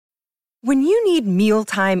When you need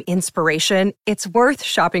mealtime inspiration, it's worth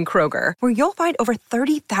shopping Kroger, where you'll find over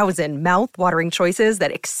 30,000 mouth-watering choices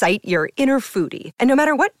that excite your inner foodie. And no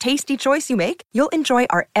matter what tasty choice you make, you'll enjoy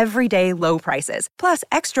our everyday low prices, plus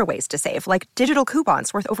extra ways to save, like digital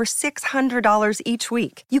coupons worth over $600 each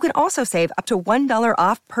week. You can also save up to $1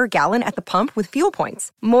 off per gallon at the pump with fuel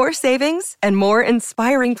points. More savings and more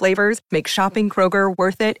inspiring flavors make shopping Kroger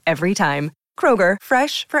worth it every time. Kroger,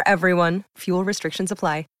 fresh for everyone. Fuel restrictions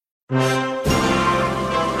apply.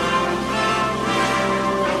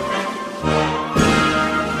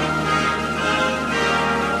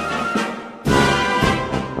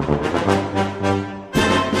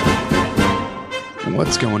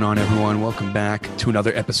 What's going on, everyone? Welcome back to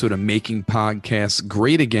another episode of Making Podcasts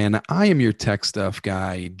Great Again. I am your tech stuff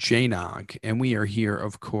guy, Jay Nog, and we are here,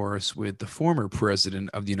 of course, with the former president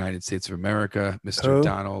of the United States of America, Mr.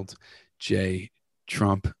 Donald J.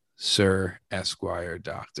 Trump, Sir, Esquire,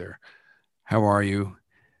 Doctor. How are you,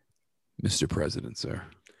 Mr. President, sir?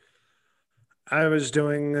 I was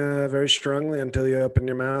doing very strongly until you opened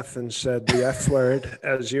your mouth and said the F word.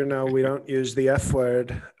 As you know, we don't use the F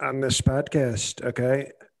word on this podcast,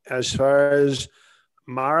 okay? As far as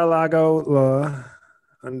Mar-a-Lago law,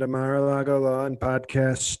 under Mar-a-Lago law and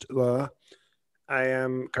podcast law, I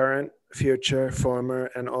am current, future, former,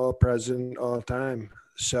 and all present all time.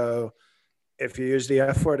 So if you use the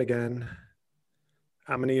F word again,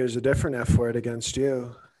 I'm going to use a different F word against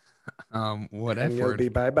you. What F and you'll word? be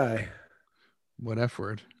bye-bye. What F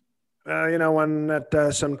word? One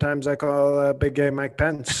that sometimes I call Big Gay Mike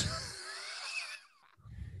Pence.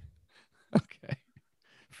 Okay.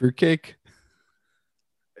 Fruitcake?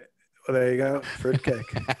 Well, there you go.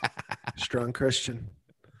 Fruitcake. Strong Christian.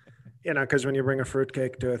 Because when you bring a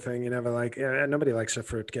fruitcake to a thing, you never nobody likes a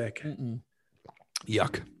fruitcake.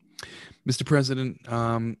 Yuck. Mr. President,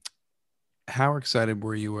 how excited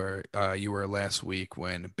were you last week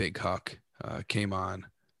when Big Huck came on?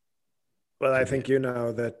 Well, I think you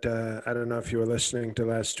know that, I don't know if you were listening to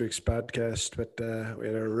last week's podcast, but we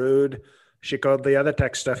had a rude, she called the other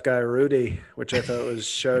tech stuff guy Rudy, which I thought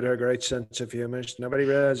showed her great sense of humor. Nobody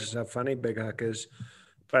realizes how funny Big Huck is.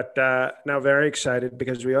 But now very excited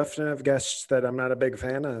because we often have guests that I'm not a big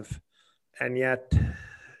fan of. And yet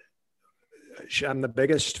I'm the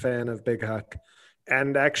biggest fan of Big Huck.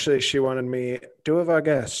 And actually she wanted me, two of our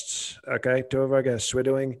guests,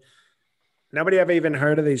 nobody ever even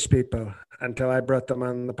heard of these people until I brought them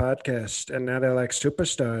on the podcast, and now they're like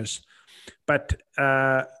superstars. But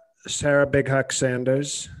Sarah Big Huck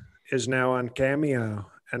Sanders is now on Cameo,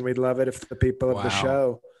 and we'd love it if the people of the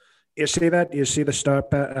show. You see that? You see the start?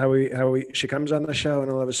 She comes on the show, and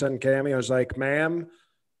all of a sudden Cameo is like, "Ma'am,"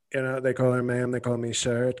 they call her ma'am. They call me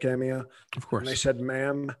sir at Cameo. Of course. And they said,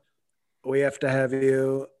 "Ma'am, we have to have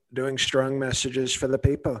you doing strong messages for the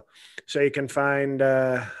people." So you can find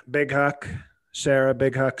Big Huck, Sarah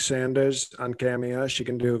Big Huck Sanders on Cameo. She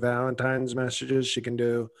can do Valentine's messages. She can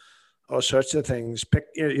do all sorts of things.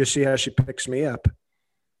 You see how she picks me up.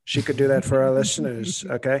 She could do that for our listeners,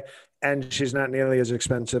 okay? And she's not nearly as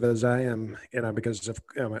expensive as I am, because of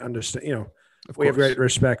I understand. We have great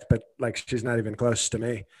respect, but she's not even close to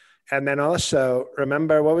me. And then also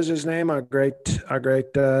remember, what was his name? Our great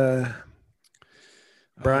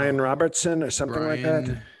Brian Robertson or something like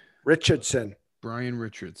that. Richardson. Brian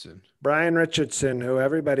Richardson, who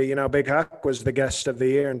everybody, Big Huck was the guest of the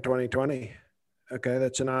year in 2020. Okay,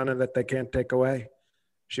 that's an honor that they can't take away.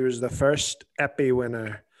 She was the first Epi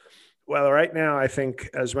winner. Well, right now, I think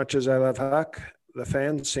as much as I love Huck, the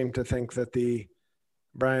fans seem to think that the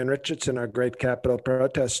Brian Richardson, our great Capitol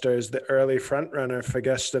protester, is the early frontrunner for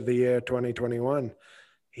guest of the year 2021.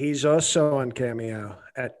 He's also on Cameo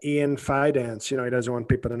at Ian Fidance. He doesn't want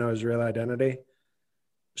people to know his real identity.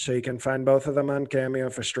 So you can find both of them on Cameo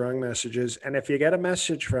for strong messages. And if you get a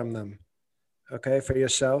message from them, okay, for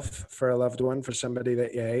yourself, for a loved one, for somebody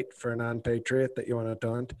that you hate, for a non-patriot that you want to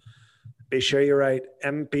taunt, be sure you write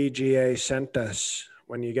MPGA sent us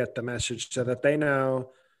when you get the message so that they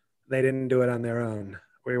know they didn't do it on their own.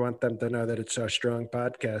 We want them to know that it's our strong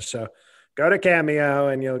podcast. So go to Cameo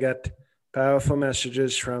and you'll get powerful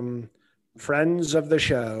messages from friends of the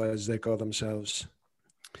show, as they call themselves.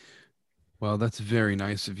 Well, that's very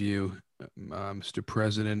nice of you, Mr.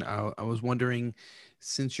 President. I was wondering,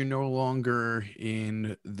 since you're no longer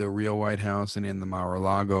in the real White House and in the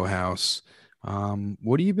Mar-a-Lago house,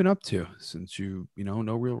 what have you been up to since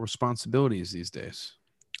no real responsibilities these days?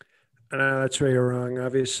 That's where you're wrong.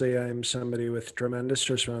 Obviously, I'm somebody with tremendous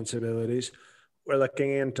responsibilities. We're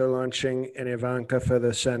looking into launching an Ivanka for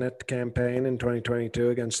the Senate campaign in 2022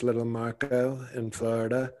 against little Marco in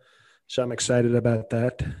Florida. So I'm excited about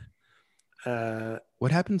that. What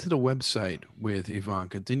happened to the website with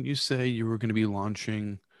Ivanka? Didn't you say you were going to be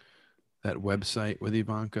launching that website with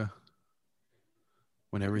Ivanka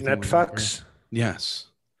when everything was over? Netflix. Yes.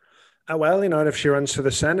 Well, if she runs for the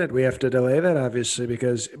Senate, we have to delay that, obviously,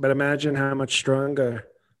 but imagine how much stronger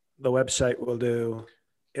the website will do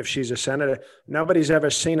if she's a senator. Nobody's ever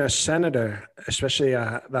seen a senator, especially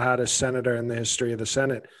the hottest senator in the history of the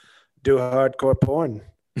Senate, do hardcore porn.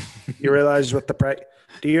 You realize what the price?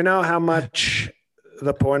 Do you know how much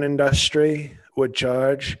the porn industry would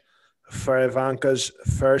charge for Ivanka's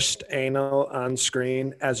first anal on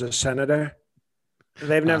screen as a senator?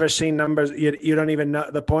 They've never seen numbers. You don't even know.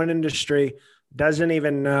 The porn industry doesn't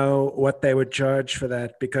even know what they would charge for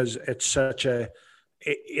that because it's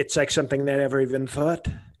like something they never even thought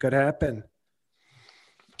could happen.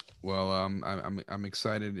 Well, I'm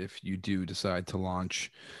excited if you do decide to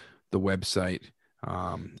launch the website.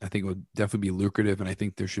 I think it would definitely be lucrative, and I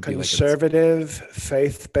think there should be conservative,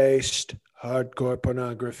 faith-based, hardcore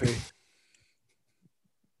pornography.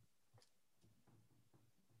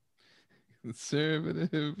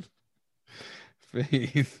 Conservative,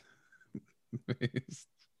 faith-based,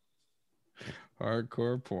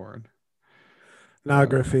 hardcore porn.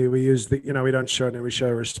 Pornography. We use we don't shorten it. We show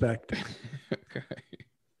respect. Okay.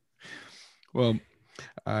 Well,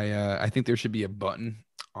 I think there should be a button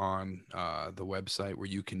on the website where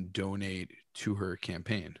you can donate to her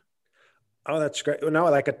campaign. Oh, that's great. No,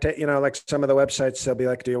 like like some of the websites, they'll be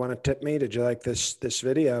like, "Do you want to tip me? Did you like this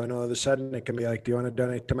video?" And all of a sudden, it can be like, "Do you want to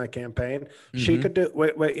donate to my campaign?" Mm-hmm. She could do.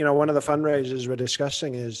 One of the fundraisers we're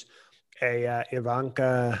discussing is a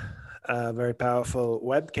Ivanka, very powerful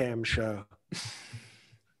webcam show.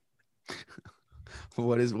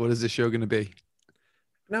 What is the show going to be?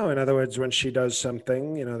 No, in other words, when she does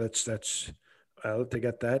something, that's well, to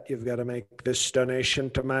get that, you've got to make this donation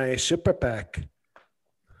to my super PAC.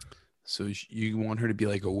 So you want her to be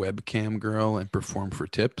like a webcam girl and perform for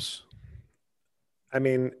tips? I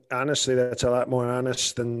mean, honestly, that's a lot more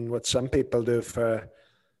honest than what some people do for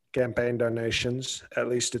campaign donations. At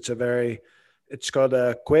least it's called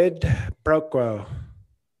a quid pro quo.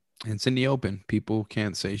 And it's in the open. People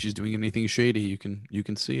can't say she's doing anything shady. You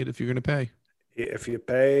can see it if you're going to pay. If you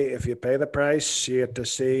pay the price, you get to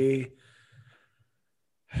see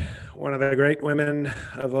one of the great women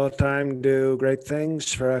of all time do great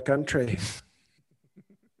things for our country.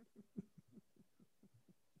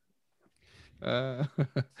 Now,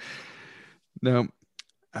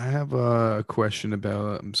 I have a question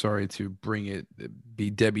about, I'm sorry to be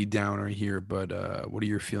Debbie Downer here, but what are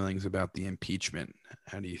your feelings about the impeachment?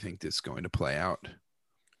 How do you think this is going to play out?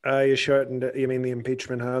 You mean the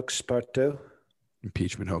impeachment hoax part 2?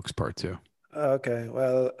 Impeachment hoax part 2. Okay.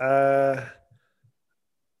 Well,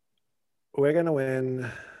 we're going to win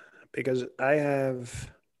because I have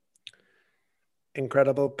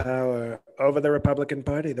incredible power over the Republican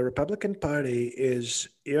Party. The Republican Party is,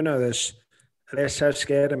 this, they're so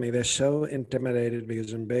scared of me. They're so intimidated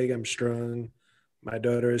because I'm big, I'm strong. My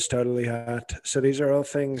daughter is totally hot. So these are all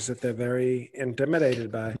things that they're very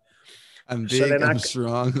intimidated by. I'm big, I'm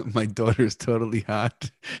strong. My daughter is totally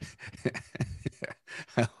hot.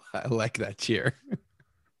 I like that cheer.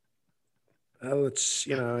 Well, it's,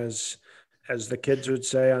 as the kids would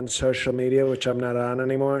say on social media, which I'm not on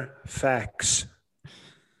anymore, facts.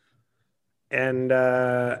 And,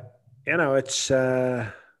 it's,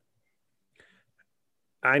 I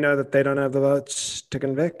know that they don't have the votes to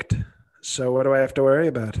convict. So what do I have to worry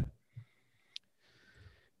about?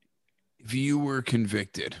 If you were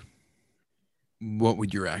convicted, what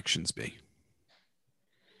would your actions be?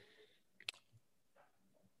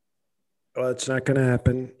 Well, it's not going to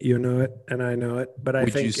happen. You know it, and I know it. But I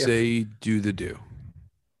think would you say do the do?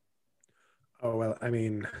 Oh, well, I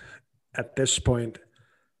mean, at this point,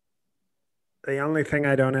 the only thing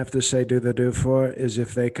I don't have to say do the do for is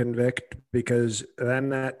if they convict, because then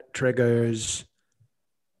that triggers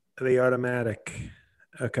the automatic,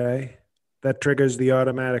 okay? That triggers the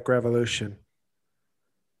automatic revolution.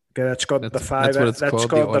 Okay, that's called the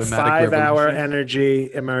 5-hour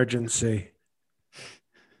energy emergency.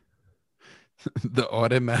 The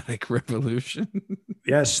automatic revolution?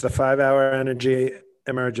 Yes, the 5-hour energy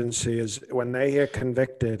emergency is when they hear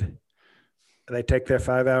convicted, they take their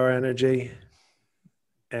 5-hour energy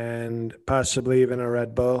and possibly even a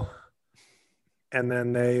Red Bull, and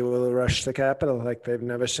then they will rush the Capitol like they've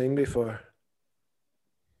never seen before.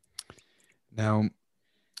 Now,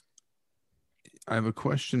 I have a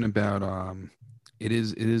question about it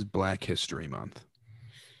is Black History Month,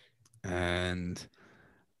 and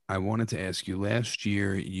I wanted to ask you, last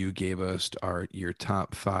year you gave us your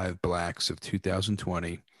top 5 blacks of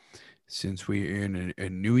 2020. since we're in a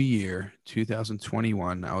new year,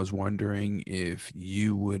 2021, I was wondering if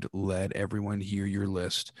you would let everyone hear your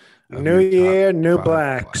list of New your top year, new five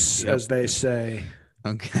blacks, Yep. as they say.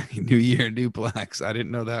 Okay. New year, new blacks. I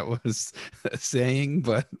didn't know that was a saying,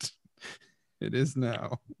 but it is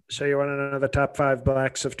now. So you want to know the top 5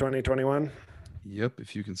 blacks of 2021? Yep.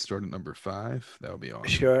 If you can start at number 5, that would be awesome.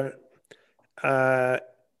 Sure.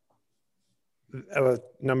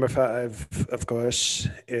 Number 5, of course,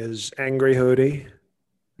 is Angry Hootie,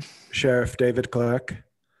 Sheriff David Clark.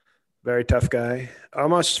 Very tough guy.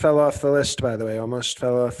 Almost fell off the list, by the way. Almost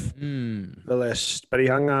fell off the list. But he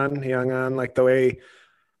hung on. He hung on like the way he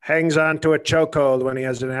hangs on to a chokehold when he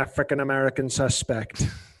has an African-American suspect.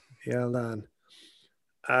 He held on.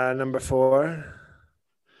 Number 4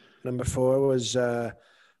 was,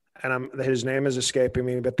 his name is escaping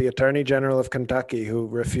me, but the Attorney General of Kentucky, who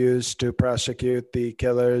refused to prosecute the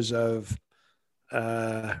killers of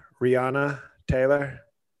Breonna Taylor,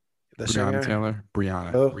 the singer.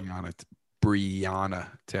 Breonna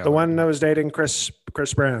Taylor. The one that was dating Chris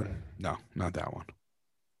Brown. No, not that one.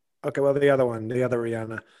 Okay, well, the other one, the other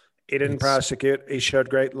Rihanna. He didn't prosecute. He showed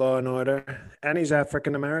great law and order, and he's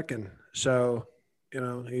African American. So, he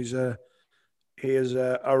is a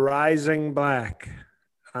rising black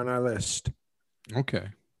on our list. Okay.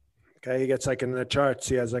 He gets like in the charts.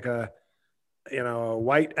 He has like a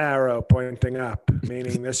white arrow pointing up,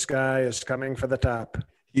 meaning this guy is coming for the top.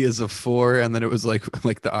 He is a 4, and then it was like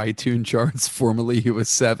the iTunes charts. Formerly, he was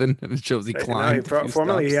 7, and it shows he climbed.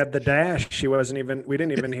 Formerly, he had the dash. We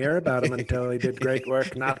didn't even hear about him until he did great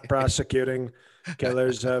work not prosecuting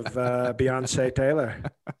killers of Beyonce Taylor.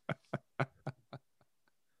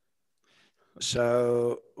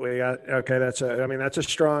 So we got that's a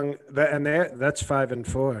strong, and that's 5 and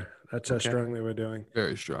 4. That's how strongly we're doing.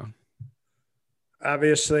 Very strong.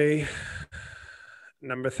 Obviously,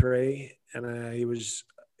 number 3, and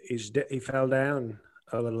he fell down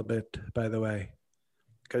a little bit, by the way,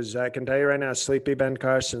 because I can tell you right now, Sleepy Ben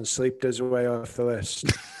Carson sleeped his way off the list.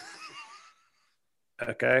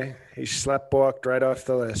 Okay, he walked right off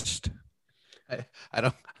the list. I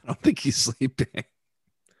don't think he's sleeping.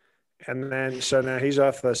 And then, so now he's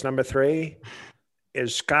off the list. Number 3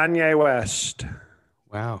 is Kanye West.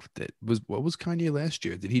 Wow. What was Kanye last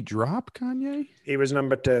year? Did he drop Kanye? He was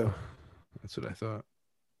number 2. That's what I thought.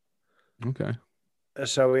 Okay.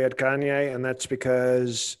 So we had Kanye, and that's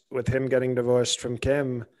because with him getting divorced from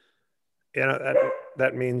Kim,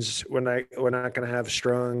 that means we're not going to have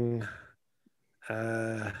strong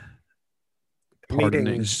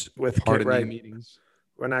meetings with Kim, right? Meetings.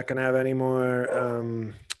 We're not going to have any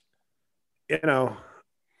more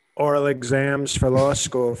oral exams for law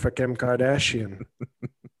school for Kim Kardashian.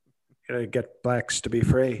 Get blacks to be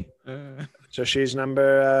free. So she's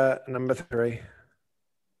number 3.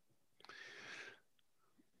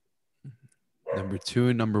 Number 2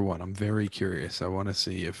 and number 1. I'm very curious. I want to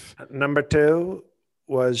see if number 2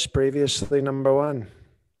 was previously number 1.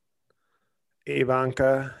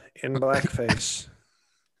 Ivanka in blackface.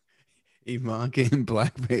 Ivanka in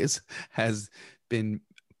blackface has been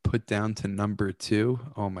put down to number 2.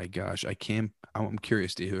 Oh my gosh. I'm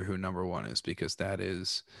curious to hear who number 1 is, because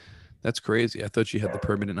that's crazy. I thought she had the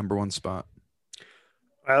permanent number 1 spot.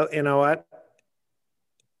 Well, you know what?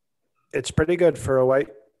 It's pretty good for a white,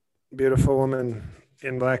 beautiful woman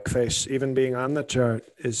in blackface. Even being on the chart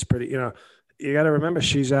is pretty, you got to remember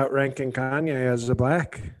she's outranking Kanye as a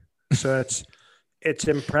black. So it's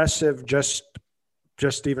impressive just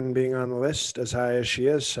even being on the list as high as she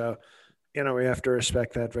is. So, we have to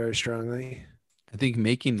respect that very strongly. I think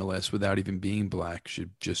making the list without even being black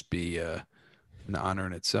should just be an honor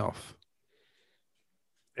in itself.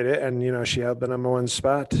 And she held the number 1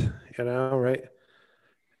 spot,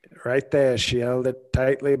 right there. She held it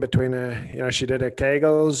tightly between her, she did her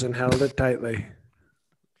Kegels and held it tightly.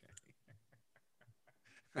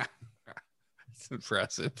 It's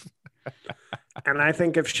impressive. And I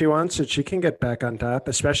think if she wants it, she can get back on top,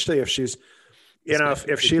 especially if she's,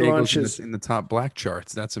 if she launches in the top black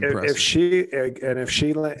charts. That's impressive. If she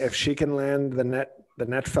can land the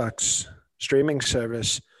Netflix streaming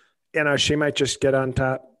service, she might just get on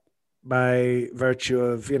top by virtue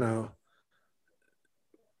of,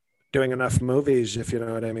 doing enough movies, if you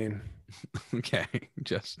know what I mean. Okay.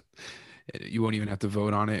 You won't even have to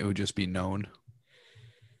vote on it. It would just be known.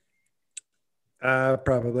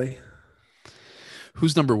 Probably.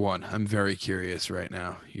 Who's number 1? I'm very curious right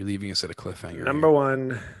now. You're leaving us at a cliffhanger. Number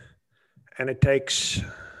 1, and it takes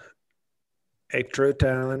a true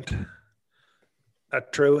talent, a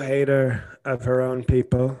true hater of her own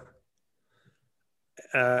people,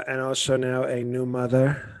 and also now a new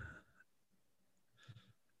mother,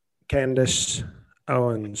 Candace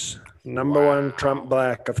Owens, number one Trump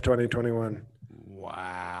black of 2021.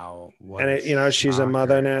 Wow. And she's a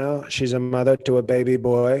mother now. She's a mother to a baby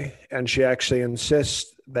boy, and she actually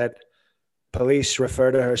insists that police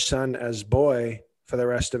refer to her son as boy for the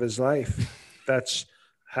rest of his life. That's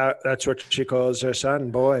what she calls her son,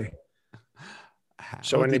 boy.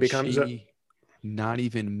 So when he becomes not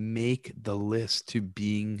even make the list to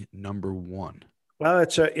being number one. Well,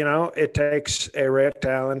 it takes a rare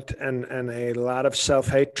talent and a lot of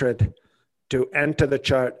self-hatred to enter the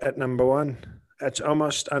chart at number one. That's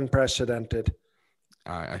almost unprecedented.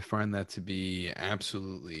 I find that to be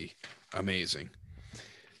absolutely amazing.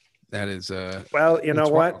 That is well, you know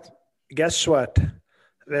what? Wild. Guess what?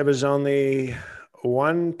 There was only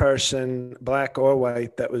one person, black or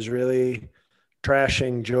white, that was really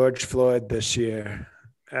trashing George Floyd this year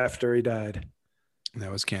after he died. And that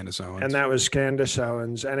was Candace Owens. And that was Candace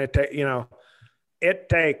Owens. And it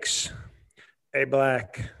takes a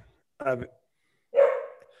black.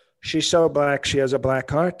 She's so black, she has a black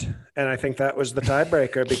heart. And I think that was the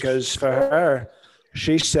tiebreaker, because for her,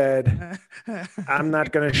 she said, I'm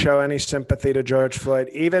not going to show any sympathy to George Floyd.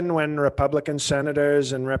 Even when Republican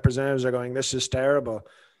senators and representatives are going, this is terrible,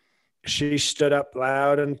 she stood up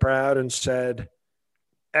loud and proud and said,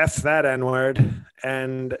 F that N-word.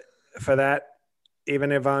 And for that,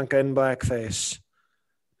 even Ivanka in blackface,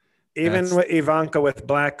 with Ivanka with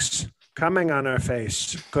blacks coming on her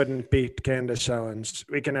face, couldn't beat Candace Owens.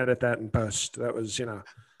 We can edit that in post. That was,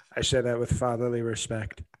 I say that with fatherly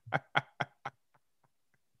respect.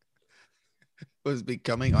 Was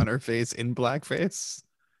becoming on her face in blackface?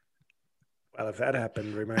 Well, if that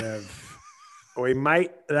happened,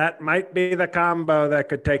 that might be the combo that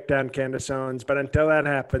could take down Candace Owens. But until that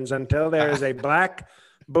happens, until there is a black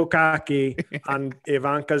bukkake on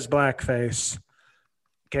Ivanka's blackface,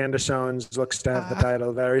 Candace Owens looks to have the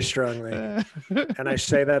title very strongly. And I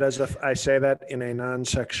say that in a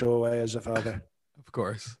non-sexual way as a father. Of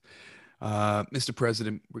course. Mr.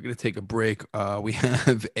 President, we're going to take a break. We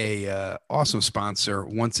have a awesome sponsor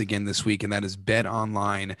once again this week, and that is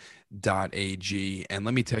betonline.ag. And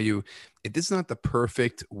let me tell you, if this is not the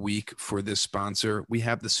perfect week for this sponsor, we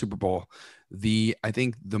have the Super Bowl. I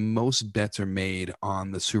think the most bets are made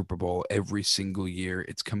on the Super Bowl every single year.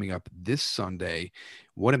 It's coming up this Sunday.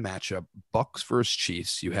 What a matchup. Bucks versus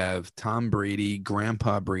Chiefs. You have Tom Brady,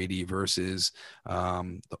 Grandpa Brady versus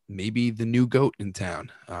maybe the new GOAT in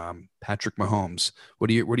town, Patrick Mahomes.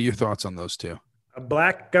 What are your thoughts on those two? A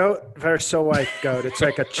black goat versus a white goat. It's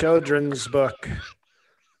like a children's book,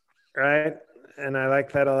 right? And I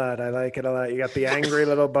like that a lot. I like it a lot. You got the angry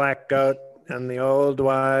little black goat and the old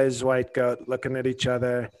wise white goat looking at each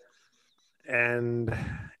other. And,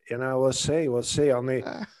 we'll see.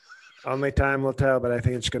 Only time will tell, but I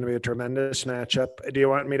think it's going to be a tremendous matchup. Do you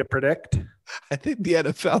want me to predict? I think the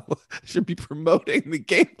NFL should be promoting the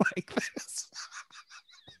game like this.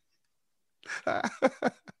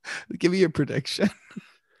 Give me your prediction.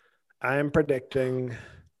 I am predicting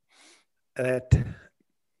that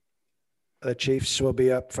the Chiefs will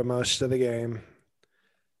be up for most of the game.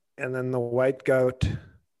 And then the white goat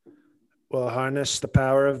will harness the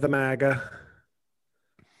power of the MAGA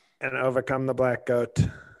and overcome the black goat.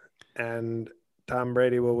 And Tom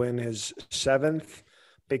Brady will win his 7th,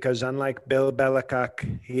 because unlike Bill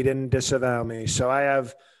Belichick, he didn't disavow me. So I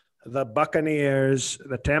have the Buccaneers,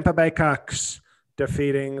 the Tampa Bay Cocks,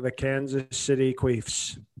 defeating the Kansas City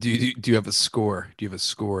Chiefs. Do you have a score? Do you have a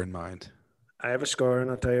score in mind? I have a score,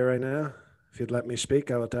 and I'll tell you right now. If you'd let me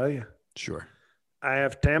speak, I will tell you. Sure. I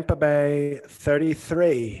have Tampa Bay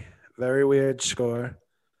 33. Very weird score.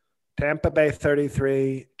 Tampa Bay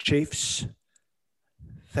 33, Chiefs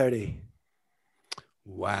 30.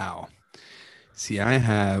 Wow. See, I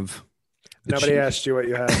have. Nobody asked you what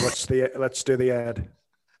you have. Let's do the ad.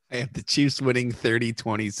 I have the Chiefs winning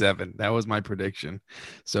 30-27. That was my prediction.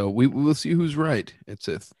 So we will see who's right. It's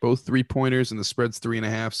both 3-pointers and the spread's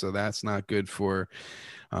 3.5. So that's not good for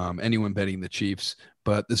anyone betting the Chiefs.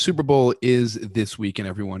 But the Super Bowl is this weekend,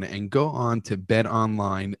 everyone. And go on to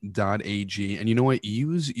betonline.ag. And you know what?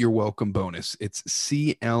 Use your welcome bonus. It's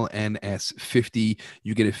CLNS50.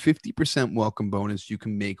 You get a 50% welcome bonus. You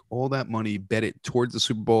can make all that money, bet it towards the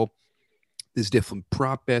Super Bowl. There's different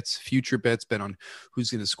prop bets, future bets, bet on who's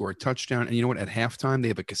going to score a touchdown. And you know what? At halftime, they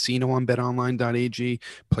have a casino on betonline.ag.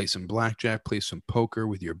 Play some blackjack, play some poker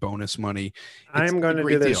with your bonus money. I'm going to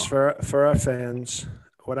do this for our fans.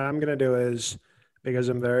 What I'm going to do is, because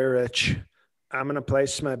I'm very rich, I'm going to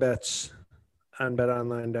place my bets on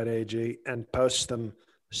betonline.ag and post them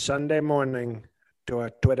Sunday morning to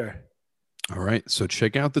our Twitter. All right. So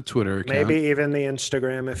check out the Twitter account. Maybe even the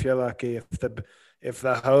Instagram if you're lucky. If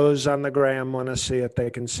the hoes on the gram want to see it, they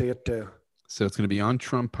can see it too. So it's going to be on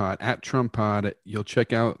Trump Pod, at Trump Pod. You'll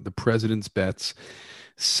check out the president's bets.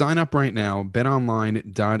 Sign up right now,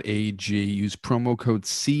 betonline.ag. Use promo code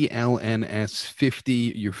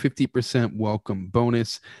CLNS50, your 50% welcome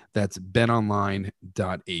bonus. That's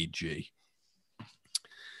betonline.ag.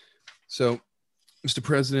 So, Mr.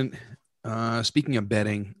 President, speaking of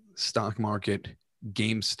betting, stock market,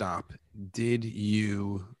 GameStop, did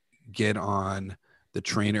you get on the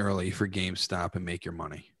train early for GameStop and make your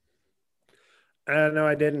money? No,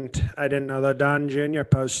 I didn't. I didn't know that. Don Jr.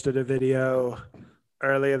 posted a video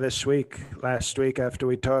earlier this week. Last week after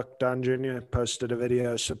we talked, Don Jr. posted a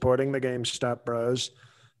video supporting the GameStop bros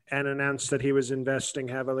and announced that he was investing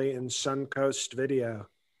heavily in Suncoast Video.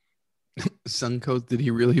 Suncoast, did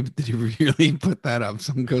he really put that up?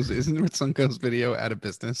 Suncoast, isn't Suncoast Video out of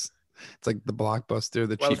business? It's like the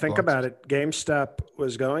Blockbuster, Well, think about it. GameStop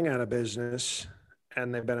was going out of business,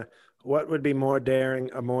 and they've been what would be a more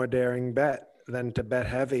daring bet than to bet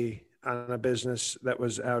heavy on a business that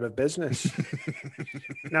was out of business?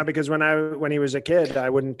 Now, because when he was a kid, I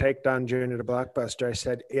wouldn't take Don Jr. to Blockbuster. I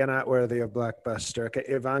said, "You're not worthy of Blockbuster. Okay,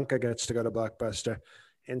 Ivanka gets to go to Blockbuster."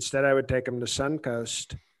 Instead, I would take him to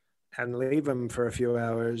Suncoast and leave him for a few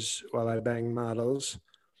hours while I banged models.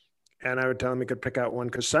 And I would tell him he could pick out one,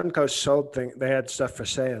 because Suncoast sold things. They had stuff for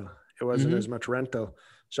sale. It wasn't as much rental.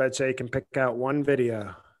 So I'd say you can pick out one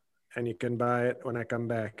video and you can buy it when I come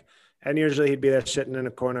back. And usually he'd be there sitting in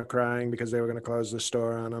a corner crying because they were going to close the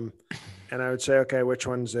store on him. And I would say, "Okay, which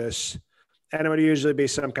one's this?" And it would usually be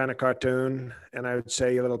some kind of cartoon. And I would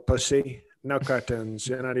say, "You little pussy, no cartoons.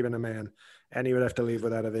 You're not even a man." And he would have to leave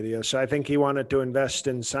without a video. So I think he wanted to invest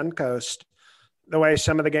in Suncoast the way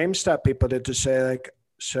some of the GameStop people did, to say, like,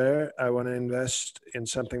 "Sir, I want to invest in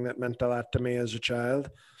something that meant a lot to me as a child."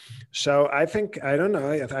 So I think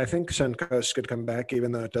Suncoast could come back,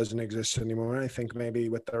 even though it doesn't exist anymore. I think maybe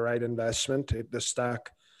with the right investment, the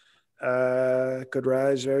stock could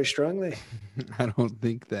rise very strongly. I don't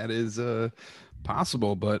think that is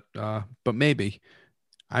possible, but maybe.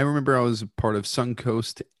 I remember I was a part of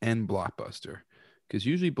Suncoast and Blockbuster, because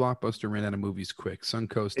usually Blockbuster ran out of movies quick.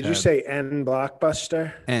 Suncoast. Did you say N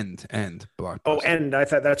Blockbuster? End Blockbuster. Oh, End. I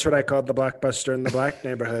thought that's what I called the Blockbuster in the black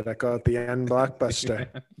neighborhood. I call it the N Blockbuster.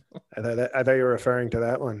 I thought you were referring to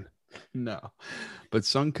that one. No, but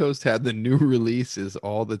Suncoast had the new releases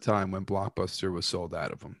all the time when Blockbuster was sold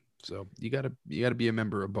out of them. So you gotta be a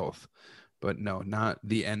member of both. But no, not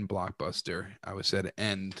the N Blockbuster. I was said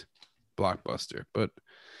End Blockbuster, but.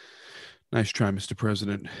 Nice try, Mr.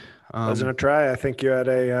 President. Wasn't a try. I think you had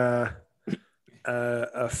a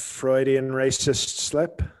Freudian racist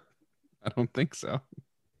slip. I don't think so.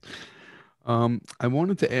 I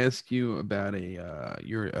wanted to ask you about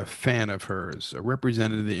you're a fan of hers, a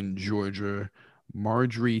representative in Georgia,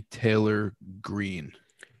 Marjorie Taylor Greene.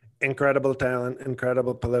 Incredible talent,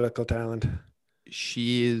 incredible political talent.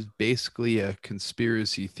 She is basically a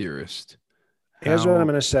conspiracy theorist. Here's what I'm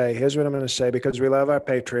going to say, because we love our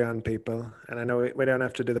Patreon people. And I know we don't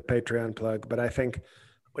have to do the Patreon plug, but I think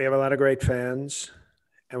we have a lot of great fans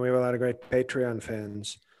and we have a lot of great Patreon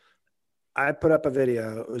fans. I put up a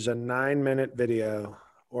video. It was a 9-minute video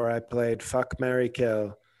where I played Fuck, Marry,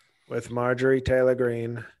 Kill with Marjorie Taylor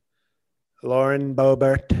Greene, Lauren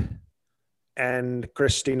Boebert, and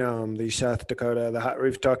Kristi Noem, the South Dakota.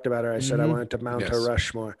 We've talked about her. I said I wanted to mount her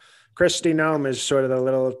Rushmore. Kristi Noem is sort of the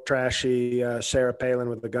little trashy Sarah Palin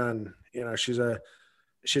with the gun. You know, she's a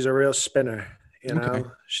real spinner. You know,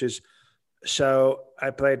 so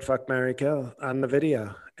I played Fuck, Marry, Kill on the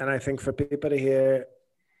video, and I think for people to hear,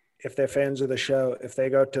 if they're fans of the show, if they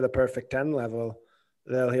go to the Perfect 10 level,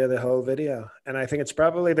 they'll hear the whole video. And I think it's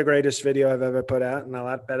probably the greatest video I've ever put out, and a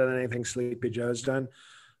lot better than anything Sleepy Joe's done.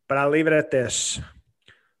 But I'll leave it at this.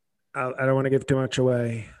 I don't want to give too much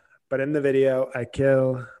away. But in the video, I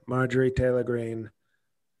kill Marjorie Taylor Greene,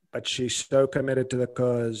 but she's so committed to the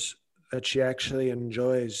cause that she actually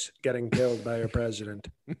enjoys getting killed by her president.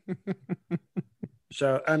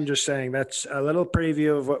 So I'm just saying that's a little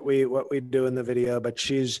preview of what we do in the video, but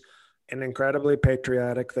she's an incredibly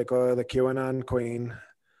patriotic, they call her the QAnon queen.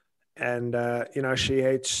 And, she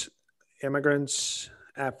hates immigrants,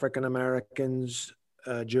 African-Americans,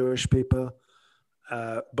 Jewish people,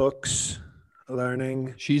 books,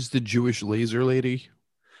 learning. She's the Jewish laser lady.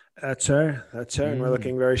 That's her. And we're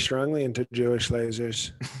looking very strongly into Jewish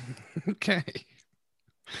lasers. Okay.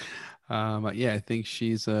 I think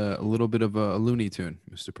she's a little bit of a Looney Tune,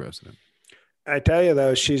 Mr. President. I tell you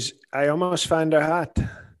though, I almost find her hot.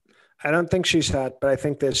 I don't think she's hot, but I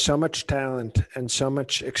think there's so much talent and so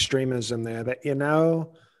much extremism there that,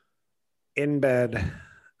 in bed,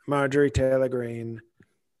 Marjorie Taylor Greene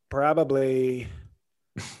probably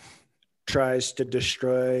tries to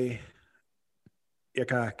destroy your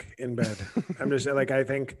cock in bed. I'm just like, I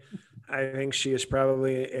think she is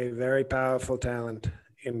probably a very powerful talent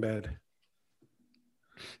in bed.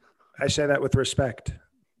 I say that with respect.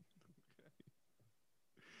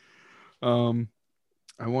 I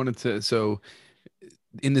wanted to, so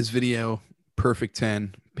in this video, Perfect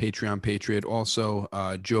 10, Patreon Patriot, also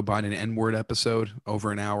Joe Biden N-word episode,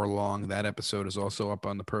 over an hour long. That episode is also up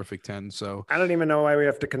on the Perfect 10. So I don't even know why we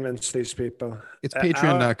have to convince these people. it's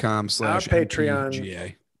patreon.com/MPGA.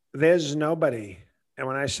 Patreon, there's nobody. And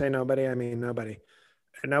when I say nobody, I mean nobody.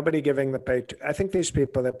 And nobody giving the Patreon. I think these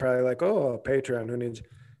people, they're probably like, oh, Patreon, who needs?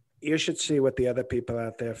 You should see what the other people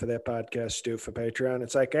out there for their podcasts do for Patreon.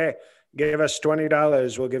 It's like, hey, give us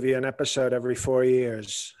 $20. We'll give you an episode every 4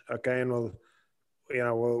 years. Okay. And we'll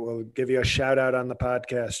give you a shout out on the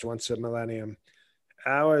podcast once a millennium.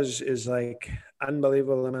 Ours is like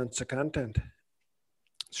unbelievable amounts of content.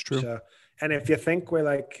 It's true. So, and if you think we're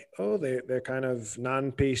like, oh, they're kind of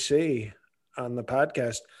non-PC on the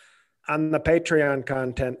podcast, on the Patreon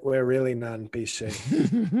content, we're really non-PC.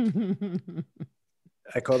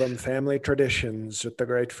 I call them family traditions with the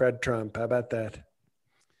great Fred Trump. How about that?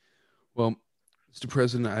 Well, Mr.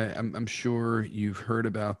 President, I'm sure you've heard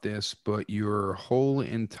about this, but your whole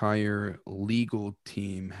entire legal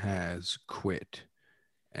team has quit.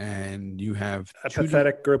 And you have a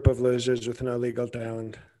pathetic group of losers with no legal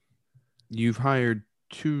talent. You've hired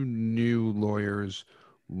 2 new lawyers.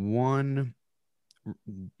 One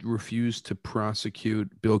refused to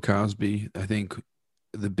prosecute Bill Cosby, I think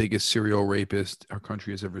the biggest serial rapist our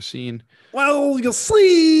country has ever seen. Well, you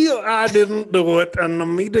see, I didn't do it, and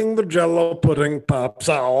I'm eating the Jell-O pudding pops.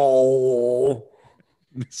 Oh,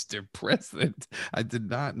 Mr. President, I did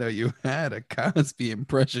not know you had a Cosby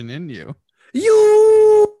impression in you.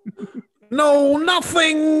 You know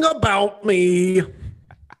nothing about me.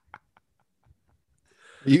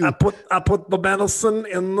 I put the medicine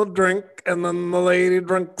in the drink, and then the lady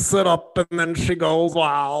drinks it up, and then she goes,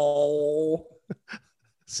 wow.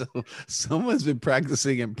 So someone's been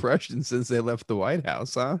practicing impressions since they left the White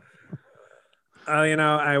House, huh?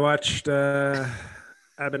 I watched,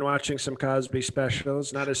 I've been watching some Cosby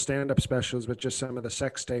specials, not his stand-up specials, but just some of the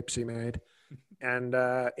sex tapes he made. And,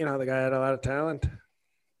 the guy had a lot of talent.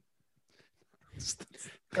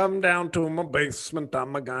 Come down to my basement.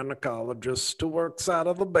 I'm a gynecologist who works out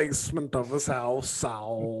of the basement of his house.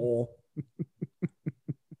 Oh.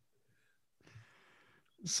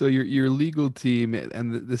 So your legal team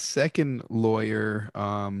and the second lawyer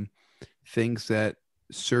thinks that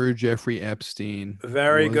Sir Jeffrey Epstein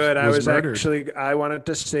very good. I was murdered. I wanted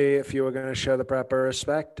to see if you were going to show the proper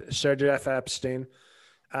respect. Sir Jeff Epstein.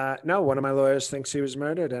 No, one of my lawyers thinks he was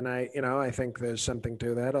murdered, and I think there's something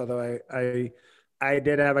to that. Although I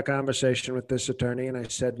did have a conversation with this attorney, and I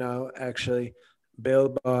said no, actually,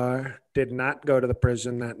 Bill Barr did not go to the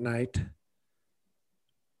prison that night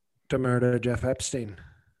to murder Jeff Epstein,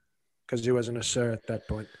 because he wasn't a sir at that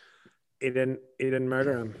point. He didn't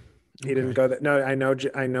murder him. He didn't go there. No, I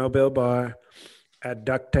know Bill Barr had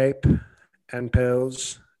duct tape and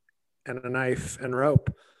pills and a knife and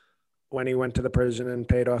rope when he went to the prison and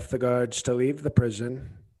paid off the guards to leave the prison.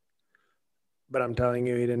 But I'm telling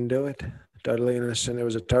you, he didn't do it. Totally innocent. It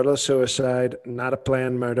was a total suicide, not a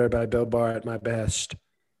planned murder by Bill Barr at my behest.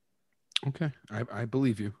 Okay, I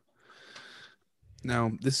believe you.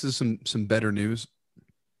 Now, this is some better news.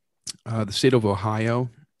 The state of Ohio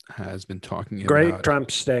has been talking Great Trump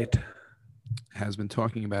state. Has been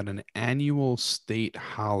talking about an annual state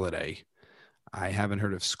holiday. I haven't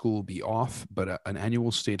heard of school be off, but an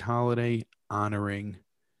annual state holiday honoring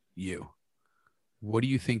you. What do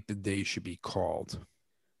you think the day should be called?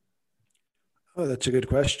 Oh, that's a good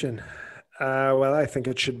question. Well, I think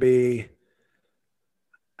it should be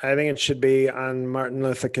on Martin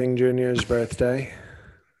Luther King Jr.'s birthday.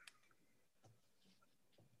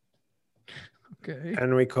 Okay.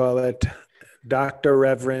 And we call it Dr.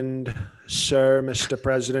 Reverend Sir Mr.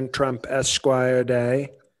 President Trump Esquire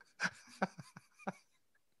Day.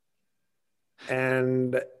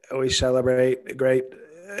 And we celebrate great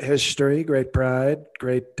history, great pride,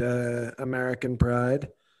 great American pride.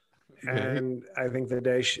 Okay. And I think the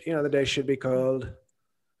day should be called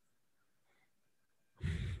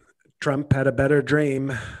Trump Had a Better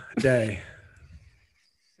Dream Day.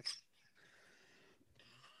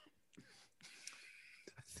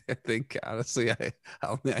 I think honestly, I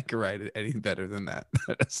don't think I can write it any better than that.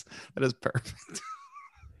 That is perfect.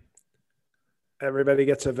 Everybody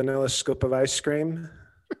gets a vanilla scoop of ice cream,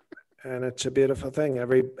 and it's a beautiful thing.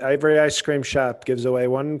 Every ice cream shop gives away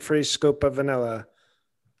one free scoop of vanilla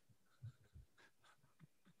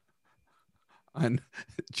on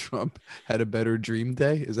Trump had a better dream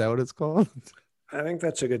day. Is that what it's called? I think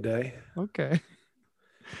that's a good day Okay.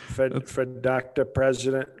 for Dr.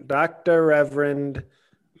 Reverend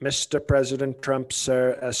Mr. President Trump,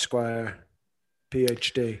 Sir Esquire,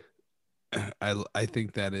 PhD. I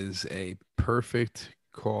think that is a perfect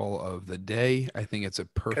call of the day. I think it's a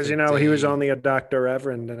perfect Because he was day. only a Dr.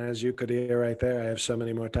 Reverend, and as you could hear right there, I have so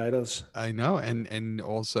many more titles. I know, and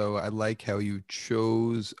also I like how you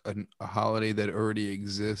chose a holiday that already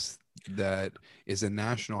exists, that is a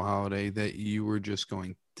national holiday that you were just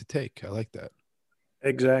going to take. I like that.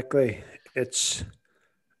 Exactly. It's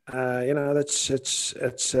that's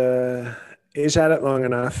it's he's had it long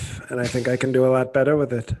enough, and I think I can do a lot better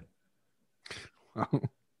with it.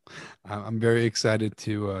 I'm very excited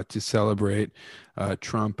to celebrate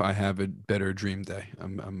Trump. I have a better dream day.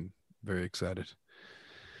 I'm very excited.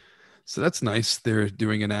 So that's nice. They're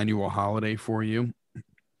doing an annual holiday for you. I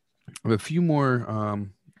have a few more,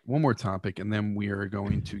 one more topic, and then we are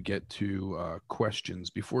going to get to questions.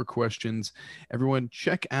 Before questions, everyone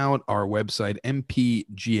check out our website,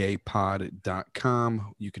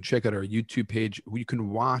 mpgapod.com. You can check out our YouTube page. You can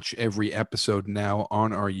watch every episode now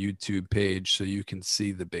on our YouTube page, so you can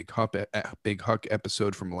see the Big Huck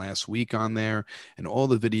episode from last week on there, and all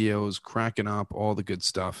the videos, cracking up, all the good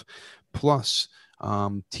stuff. Plus,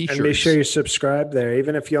 t-shirts. And be sure you subscribe there,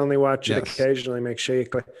 even if you only watch it occasionally. Make sure you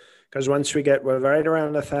click, because once we're right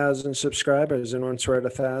around 1,000 subscribers, and once we're at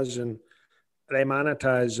 1,000, they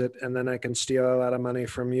monetize it, and then I can steal a lot of money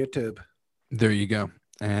from YouTube. There you go.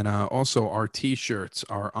 And also, our t-shirts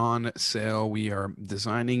are on sale. We are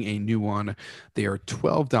designing a new one. They are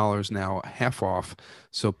 $12 now, half off.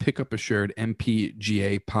 So pick up a shirt,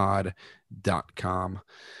 mpgapod.com.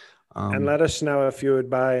 And let us know if you would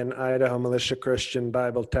buy an Idaho Militia Christian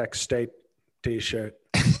Bible Text State t-shirt.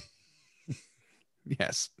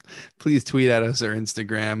 Yes. Please tweet at us or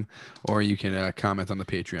Instagram, or you can comment on the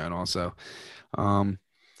Patreon also. Mr.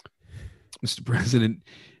 President,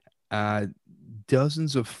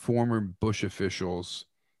 dozens of former Bush officials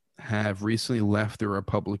have recently left the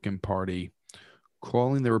Republican Party,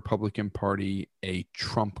 calling the Republican Party a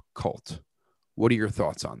Trump cult. What are your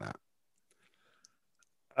thoughts on that?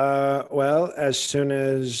 Well, as soon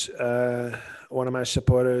as one of my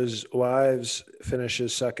supporters' wives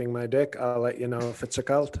finishes sucking my dick, I'll let you know if it's a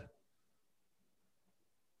cult.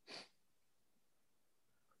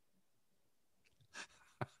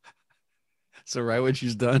 So right when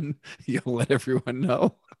she's done, you'll let everyone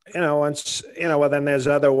know. Well, then there's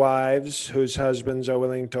other wives whose husbands are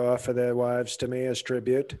willing to offer their wives to me as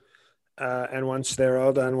tribute. And once they're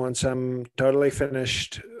all done, once I'm totally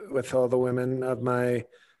finished with all the women of my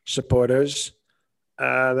supporters,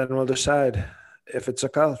 then we'll decide if it's a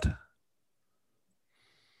cult.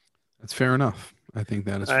 That's fair enough. I think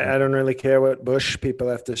that is fair. I don't really care what Bush people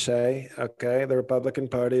have to say. Okay, the Republican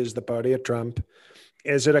Party is the party of Trump.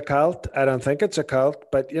 Is it a cult? I don't think it's a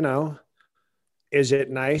cult, but is it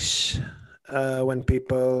nice when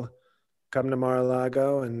people come to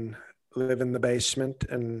Mar-a-Lago and live in the basement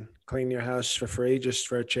and clean your house for free just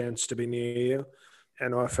for a chance to be near you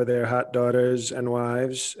and offer their hot daughters and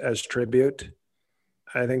wives as tribute?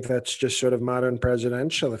 I think that's just sort of modern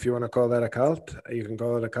presidential. If you want to call that a cult, you can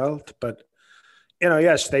call it a cult. But,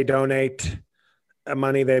 yes, they donate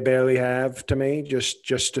money they barely have to me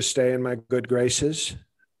just to stay in my good graces.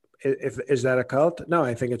 Is that a cult? No,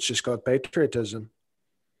 I think it's just called patriotism.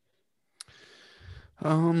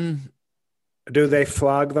 Do they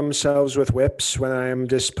flog themselves with whips when I am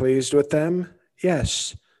displeased with them?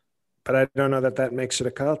 Yes. But I don't know that makes it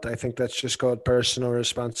a cult. I think that's just called personal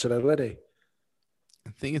responsibility. I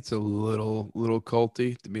think it's a little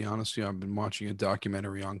culty, to be honest with you. I've been watching a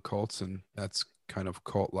documentary on cults, and that's kind of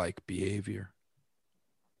cult-like behavior.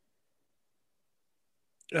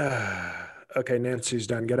 Okay, Nancy's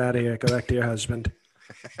done. Get out of here. Go back to your husband.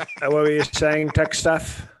 What were you saying? Tech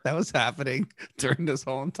stuff? That was happening during this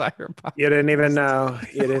whole entire podcast. You didn't even know.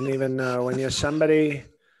 When you're somebody,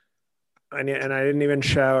 and I didn't even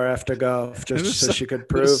shower after golf just so she could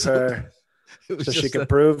prove her. So she could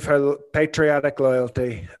prove her patriotic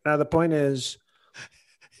loyalty. Now the point is,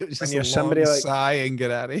 it was just when you're a somebody long like, sigh and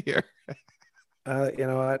get out of here. You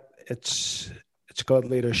know what? It's called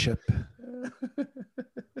leadership.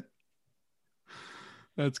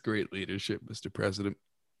 That's great leadership, Mr. President.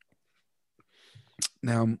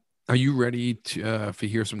 Now, are you ready to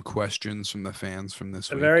hear some questions from the fans from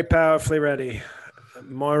this week? Very powerfully ready.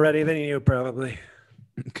 More ready than you, probably.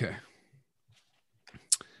 Okay.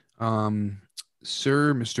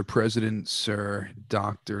 Sir, Mr. President, Sir,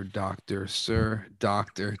 Doctor, Sir,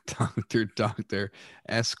 Doctor,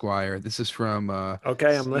 Esquire. This is from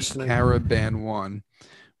Okay, I'm C. listening. Caravan 1.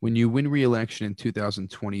 When you win re-election in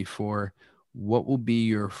 2024, what will be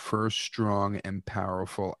your first strong and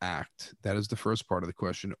powerful act? That is the first part of the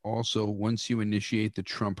question. Also, once you initiate the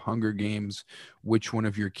Trump Hunger Games, which one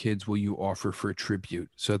of your kids will you offer for a tribute?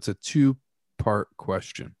 So it's a two-part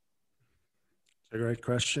question. It's a great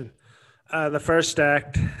question. The first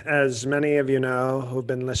act, as many of you know who've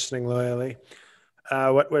been listening loyally,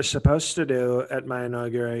 what we're supposed to do at my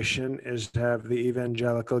inauguration is to have the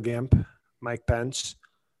evangelical gimp, Mike Pence,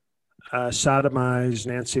 sodomize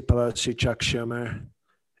Nancy Pelosi, Chuck Schumer,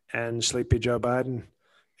 and Sleepy Joe Biden.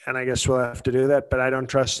 And I guess we'll have to do that, but I don't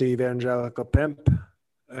trust the evangelical pimp.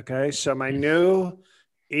 Okay, so my new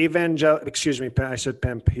excuse me, I said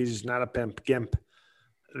pimp. He's not a pimp, gimp.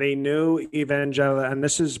 The new evangelical, and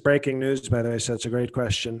this is breaking news, by the way, so it's a great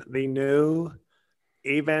question. The new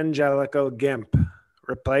evangelical gimp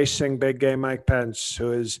replacing big gay Mike Pence,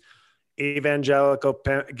 who is evangelical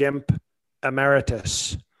gimp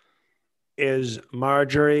emeritus, is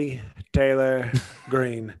Marjorie Taylor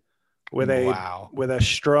Greene with a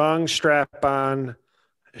strong strap on.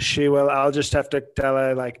 I'll just have to tell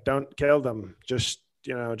her, like, don't kill them. Just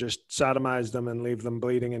sodomize them and leave them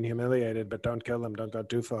bleeding and humiliated, but don't kill them. Don't go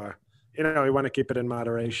too far. We want to keep it in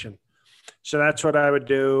moderation. So that's what I would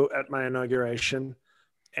do at my inauguration.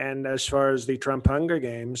 And as far as the Trump Hunger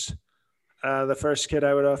Games, the first kid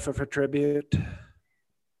I would offer for tribute,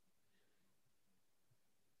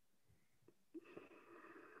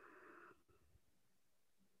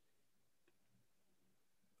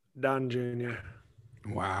 Don Jr.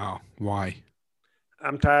 Wow. Why?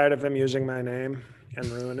 I'm tired of him using my name and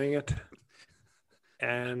ruining it.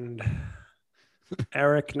 And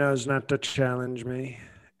Eric knows not to challenge me.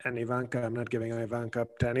 And Ivanka, I'm not giving Ivanka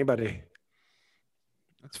up to anybody.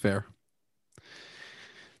 That's fair.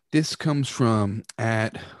 This comes from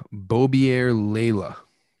at Bobier Layla.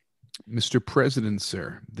 Mr. President,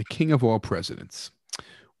 sir, the king of all presidents.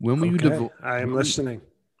 When will you divorce? I am listening.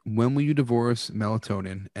 When will you divorce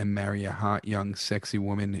melatonin and marry a hot, young, sexy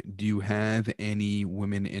woman? Do you have any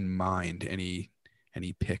women in mind? Any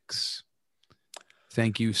picks?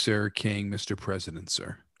 Thank you, sir, King, Mr. President,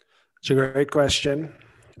 sir. It's a great question,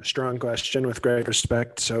 a strong question with great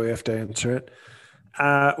respect, so we have to answer it.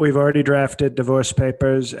 We've already drafted divorce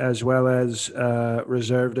papers as well as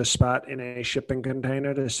reserved a spot in a shipping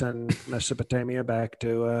container to send Mesopotamia back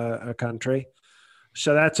to her country.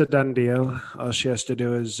 So that's a done deal. All she has to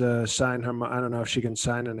do is sign her. I don't know if she can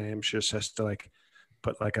sign a name. She just has to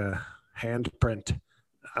put a handprint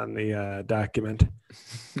on the document.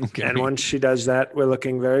 Okay. And once she does that, we're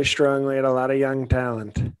looking very strongly at a lot of young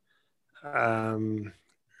talent. Any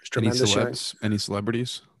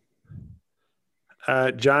celebrities?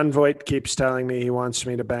 John Voight keeps telling me he wants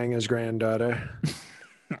me to bang his granddaughter.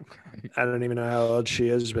 Okay. I don't even know how old she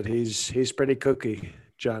is, but he's pretty kooky,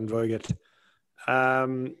 John Voight.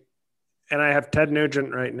 And I have Ted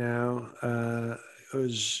Nugent right now,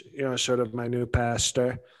 who's sort of my new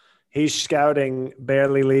pastor. He's scouting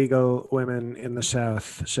barely legal women in the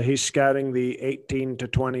South. So he's scouting the 18 to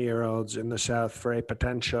 20-year-olds in the South for a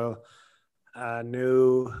potential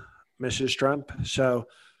new Mrs. Trump. So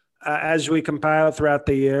as we compile throughout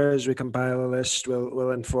the year, as we compile a list,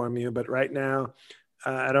 we'll inform you. But right now,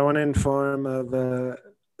 I don't want to inform of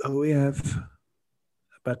who we have,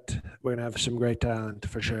 but we're going to have some great talent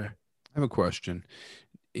for sure. I have a question.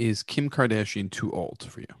 Is Kim Kardashian too old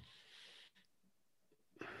for you?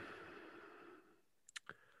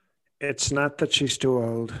 It's not that she's too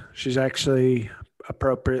old. She's actually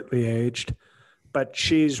appropriately aged, but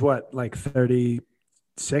she's like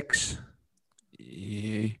 36?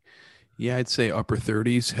 Yeah, I'd say upper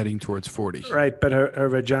 30s, heading towards 40. Right, but her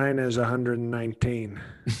vagina is 119.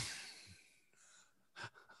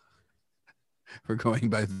 We're going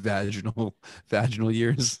by vaginal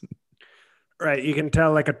years. Right, you can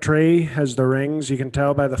tell like a tree has the rings. You can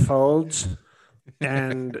tell by the folds.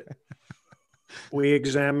 And we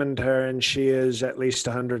examined her, and she is at least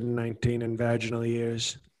 119 in vaginal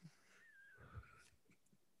years.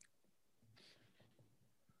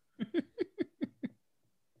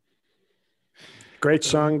 Great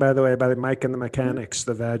song, by the way, by Mike and the Mechanics,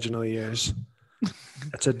 The Vaginal Years.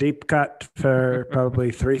 That's a deep cut for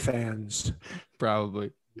probably 3 fans.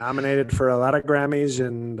 Probably. Nominated for a lot of Grammys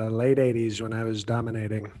in the late 80s when I was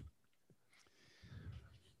dominating.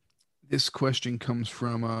 This question comes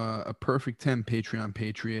from a Perfect 10 Patreon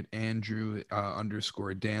Patriot, Andrew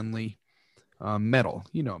 _Danley. Metal.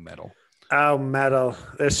 You know metal. Oh, metal.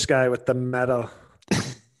 This guy with the metal.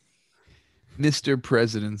 Mr.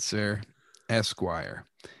 President, sir, Esquire,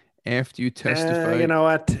 after you You testified, know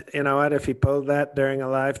what? You know what? If he pulled that during a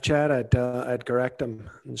live chat, I'd correct him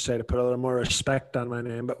and say to put a little more respect on my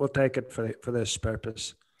name. But we'll take it for this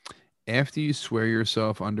purpose. after you swear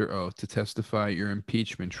yourself under oath to testify at your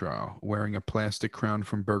impeachment trial wearing a plastic crown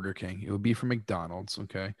from Burger King, it would be from McDonald's,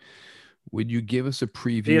 okay? Would you give us a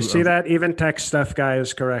preview Do you see of that? Even tech stuff guy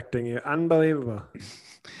is correcting you. Unbelievable.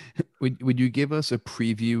 would you give us a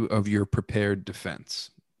preview of your prepared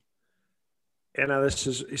defense? You know, this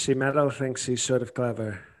is, you see, Metal thinks he's sort of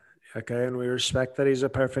clever. Okay. And we respect that he's a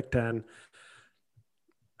perfect 10.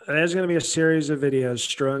 There's going to be a series of videos,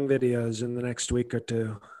 strong videos in the next week or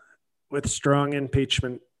two with strong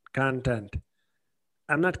impeachment content.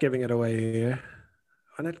 I'm not giving it away here.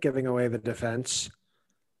 I'm not giving away the defense.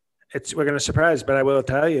 We're going to surprise, but I will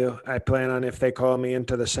tell you, I plan on, if they call me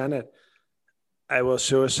into the Senate, I will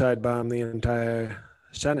suicide bomb the entire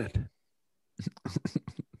Senate.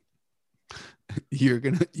 You're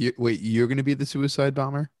gonna be the suicide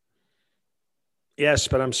bomber? Yes,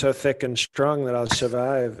 but I'm so thick and strong that I'll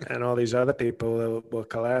survive, and all these other people will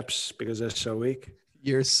collapse because they're so weak.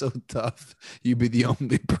 You're so tough. You'd be the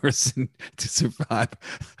only person to survive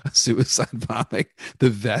a suicide bombing. The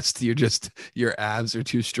vest, your abs are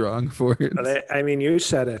too strong for it. But I mean, you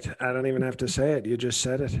said it. I don't even have to say it. You just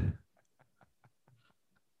said it.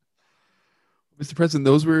 Mr. President,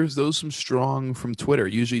 those some strong from Twitter.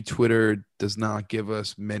 Usually Twitter does not give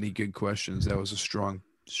us many good questions. That was a strong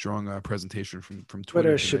presentation from Twitter.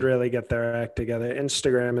 Twitter should really get their act together.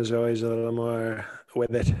 Instagram is always a little more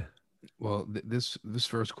with it. Well, this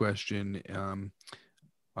first question,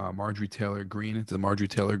 Marjorie Taylor Greene. It's the Marjorie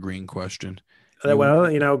Taylor Greene question.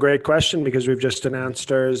 Well, great question, because we've just announced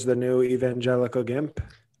her as the new evangelical GIMP.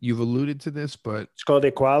 You've alluded to this, but it's called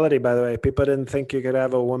equality, by the way. People didn't think you could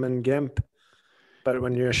have a woman GIMP. But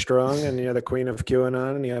when you're strong and you're the queen of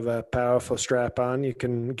QAnon and you have a powerful strap on, you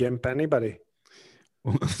can GIMP anybody.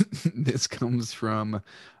 Well, this comes from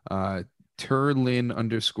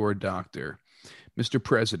Turlin_doctor. Mr.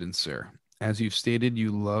 President, sir, as you've stated,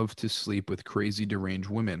 you love to sleep with crazy,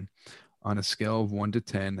 deranged women. On a scale of 1 to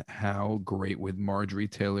 10, how great would Marjorie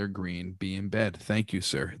Taylor Greene be in bed? Thank you,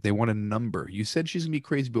 sir. They want a number. You said she's going to be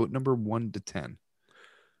crazy, but what number 1 to 10?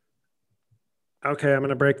 Okay, I'm going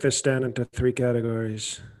to break this down into 3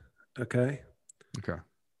 categories. Okay? Okay.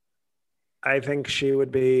 I think she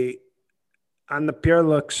would be, on the pure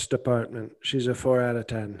looks department, she's a 4 out of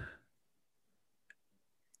 10.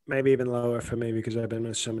 Maybe even lower for me because I've been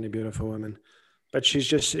with so many beautiful women. But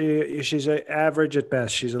she's an average at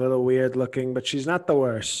best. She's a little weird looking, but she's not the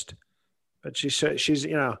worst. But she's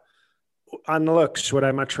on the looks, would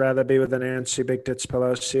I much rather be with an Nancy Big Tits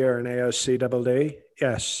Pelosi or an AOC Double D?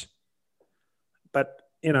 Yes. But,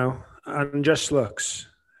 on just looks,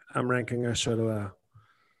 I'm ranking her sort of low.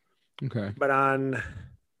 Okay. But on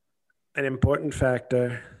an important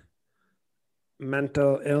factor,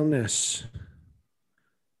 mental illness,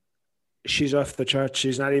 she's off the charts.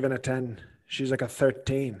 She's not even a 10. She's like a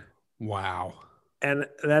 13. Wow. And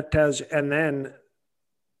that tells, and then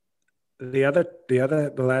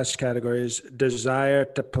the last category is desire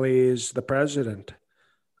to please the president.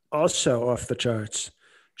 Also off the charts.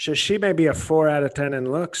 So she may be a 4 out of 10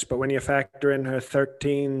 in looks, but when you factor in her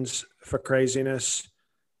 13s for craziness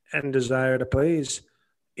and desire to please,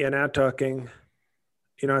 you're now talking,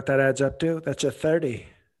 you know what that adds up to? That's a 30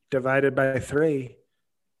 divided by 3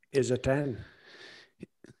 is a 10.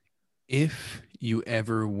 If you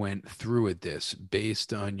ever went through with this,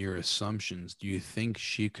 based on your assumptions, do you think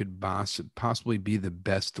she could possibly be the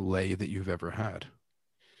best lay that you've ever had?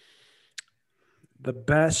 The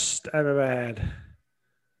best I've ever had.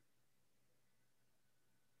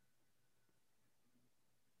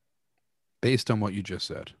 Based on what you just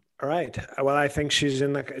said. All right. Well, I think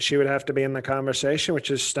she would have to be in the conversation, which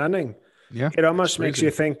is stunning. Yeah. It almost makes you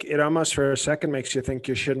think, for a second makes you think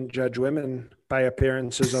you shouldn't judge women by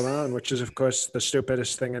appearances alone, which is, of course, the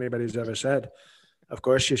stupidest thing anybody's ever said. Of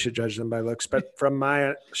course, you should judge them by looks. But from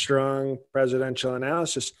my strong presidential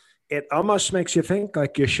analysis, it almost makes you think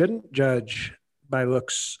like you shouldn't judge by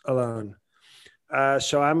looks alone.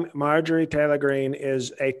 So Marjorie Taylor Greene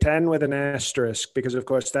is a 10 with an asterisk because, of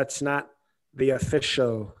course, that's not the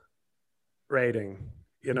official rating.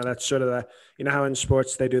 That's sort of how in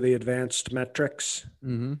sports they do the advanced metrics.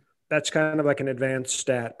 Mm-hmm. That's kind of like an advanced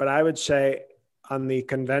stat. But I would say on the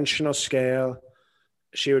conventional scale,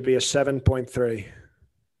 she would be a 7.3.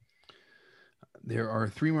 There are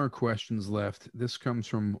 3 more questions left. This comes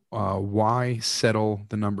from why settle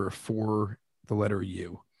the number 4, the letter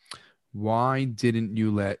U. Why didn't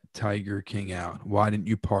you let Tiger King out? Why didn't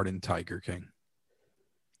you pardon Tiger King?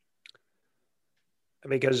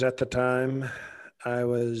 because at the time I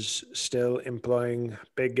was still employing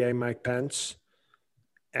big gay Mike Pence,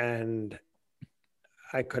 and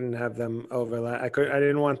I couldn't have them overlap. I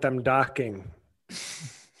didn't want them docking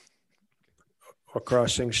or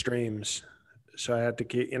crossing streams. So I had to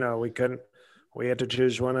keep, we had to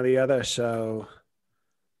choose one or the other. So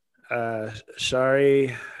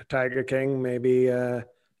sorry, Tiger King, maybe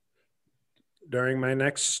during my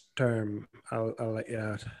next term, I'll let you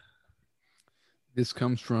out. This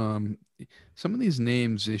comes from some of these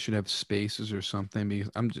names. They should have spaces or something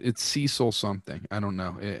because it's Cecil something. I don't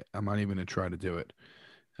know. I'm not even going to try to do it.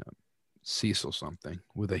 Cecil something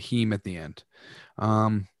with a heme at the end.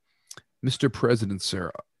 Mr. President,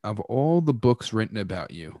 sir, of all the books written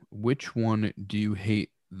about you, which one do you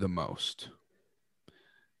hate the most?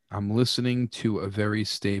 I'm listening to a very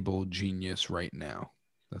stable genius right now.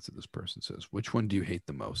 That's what this person says. Which one do you hate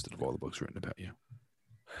the most out of all the books written about you?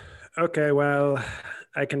 Okay, well,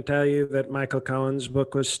 I can tell you that Michael Cohen's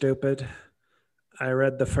book was stupid. I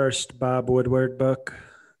read the first Bob Woodward book.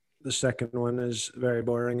 The second one is very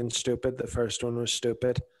boring and stupid. The first one was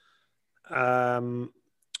stupid. I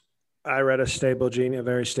read a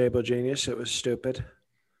very stable genius. It was stupid.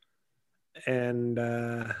 And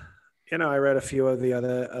I read a few of the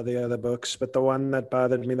other books, but the one that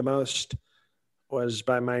bothered me the most was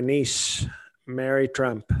by my niece, Mary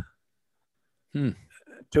Trump.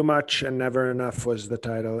 Too Much and Never Enough was the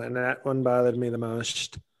title, and that one bothered me the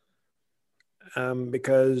most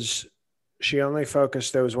because she only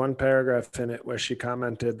focused. There was one paragraph in it where she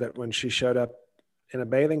commented that when she showed up in a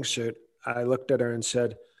bathing suit, I looked at her and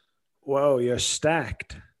said, "Whoa, you're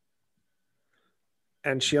stacked."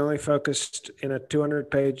 And she only focused in a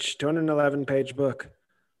 211-page book.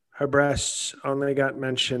 Her breasts only got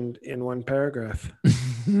mentioned in one paragraph.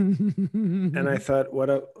 And I thought,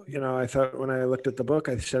 I thought when I looked at the book,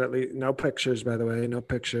 I said, at least, no pictures, by the way, no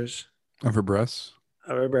pictures. Of her breasts?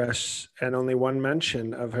 Of her breasts, and only one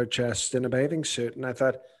mention of her chest in a bathing suit. And I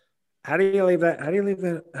thought, how do you leave that? How do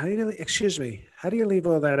you leave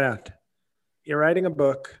all that out? You're writing a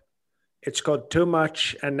book. It's called Too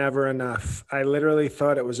Much and Never Enough. I literally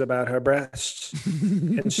thought it was about her breasts.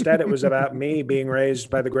 Instead, it was about me being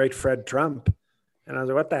raised by the great Fred Trump. And I was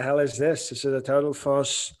like, what the hell is this? This is a total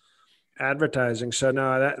false advertising. So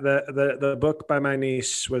no, the book by my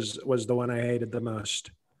niece was the one I hated the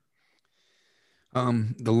most.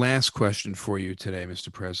 The last question for you today,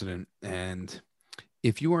 Mr. President, and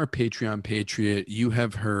if you are a Patreon patriot, you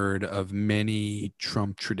have heard of many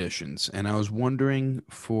Trump traditions. And I was wondering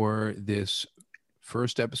for this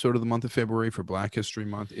first episode of the month of February for Black History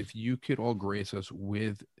Month, if you could all grace us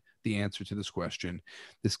with the answer to this question.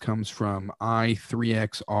 This comes from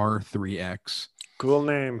I3XR3X. Cool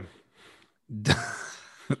name.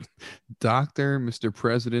 Dr. Mr.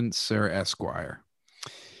 President, Sir Esquire.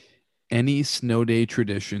 Any snow day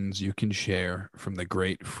traditions you can share from the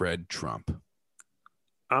great Fred Trump?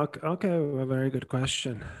 Okay, a very good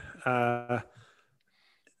question. And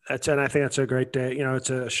I think that's a great day. It's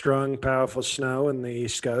a strong, powerful snow in the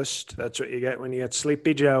East Coast. That's what you get when you get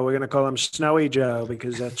Sleepy Joe. We're going to call him Snowy Joe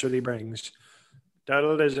because that's what he brings.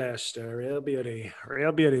 Total disaster. Real beauty,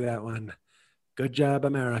 that one. Good job,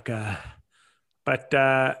 America. But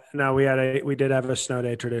no, we did have a snow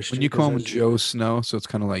day tradition. When you call him Joe Snow, so it's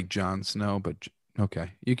kind of like Jon Snow, but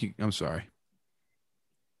okay. I'm sorry.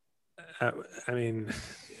 I mean,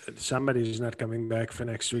 somebody's not coming back for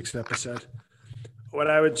next week's episode. What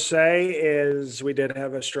I would say is we did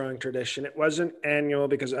have a strong tradition. It wasn't annual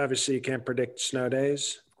because obviously you can't predict snow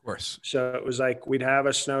days. Of course. So it was like we'd have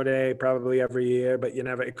a snow day probably every year, but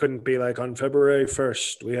it couldn't be like on February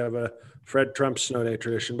 1st, we have a Fred Trump snow day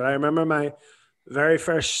tradition. But I remember my very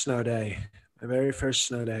first snow day. I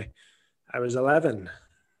was 11,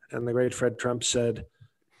 and the great Fred Trump said,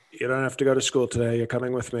 "You don't have to go to school today. You're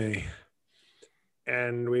coming with me."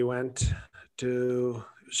 And we went to,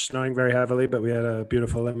 snowing very heavily, but we had a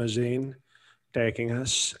beautiful limousine taking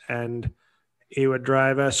us. And he would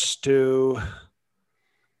drive us to,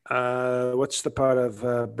 what's the part of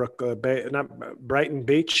Brooklyn Bay? Not Brighton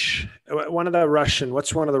Beach. One of the Russian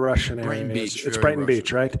Brighton areas. Beach. It's Brighton Russian.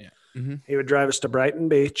 Beach, right? Yeah. Mm-hmm. He would drive us to Brighton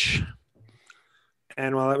Beach.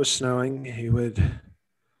 And while it was snowing, he would,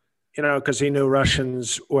 because he knew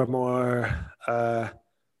Russians were more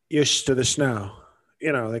used to the snow.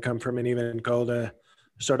 They come from an even colder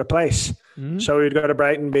sort of place. Mm-hmm. So we'd go to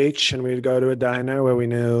Brighton Beach and we'd go to a diner where we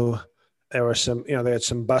knew there were some, they had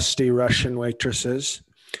some busty Russian waitresses.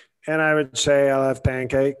 And I would say, "I'll have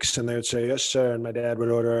pancakes." And they would say, "Yes, sir." And my dad would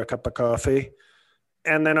order a cup of coffee.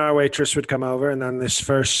 And then our waitress would come over. And on this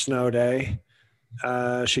first snow day,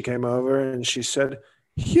 she came over and she said,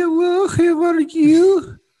 hello, how are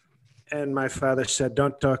you? And my father said,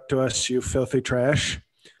 don't talk to us, you filthy trash.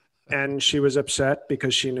 And she was upset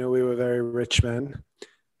because she knew we were very rich men.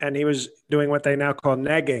 And he was doing what they now call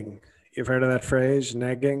negging. You've heard of that phrase,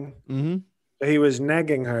 negging? Mm-hmm. He was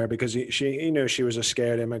negging her because he knew she was a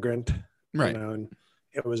scared immigrant, Right. and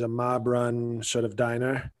it was a mob run sort of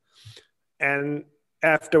diner. And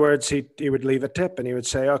afterwards he would leave a tip and he would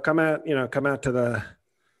say, oh, come out to the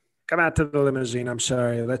limousine. I'm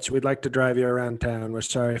sorry. We'd like to drive you around town. We're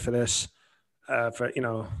sorry for this. Even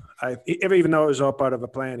though it was all part of a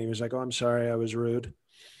plan, he was like, oh, I'm sorry, I was rude.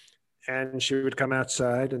 And she would come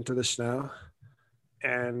outside into the snow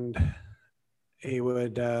and he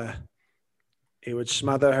would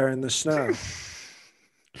smother her in the snow.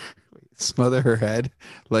 Smother her head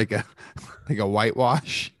like a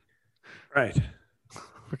whitewash. Right.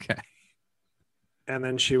 Okay. And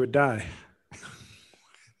then she would die.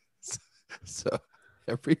 So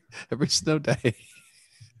every snow day,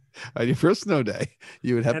 on your first snow day,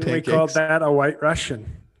 you would have and pancakes. We called that a White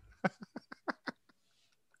Russian.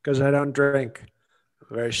 Because I don't drink. I'm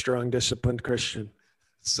a very strong, disciplined Christian.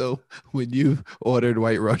 So when you ordered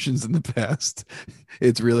White Russians in the past,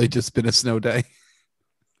 it's really just been a snow day.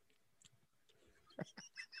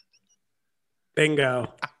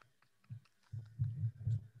 Bingo.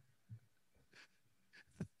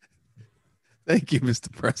 Thank you, Mr.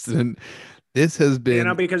 President. This has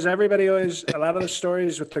been, because everybody always, a lot of the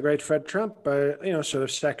stories with the great Fred Trump are, sort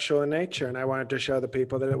of sexual in nature. And I wanted to show the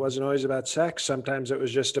people that it wasn't always about sex. Sometimes it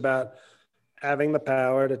was just about having the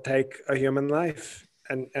power to take a human life.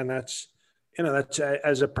 And that's, that's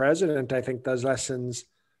as a president, I think those lessons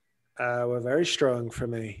were very strong for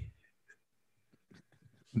me.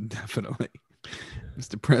 Definitely.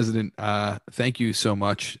 Mr. President, thank you so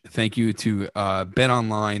much. Thank you to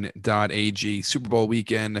betonline.ag, Super Bowl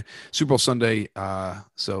weekend, Super Bowl Sunday.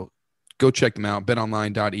 So go check them out,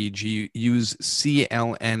 betonline.ag. Use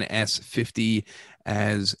CLNS50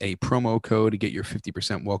 as a promo code to get your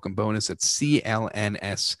 50% welcome bonus. That's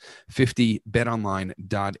CLNS50,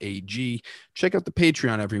 betonline.ag. Check out the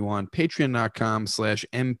Patreon, everyone.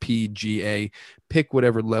 Patreon.com/MPGA. Pick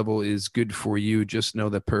whatever level is good for you. Just know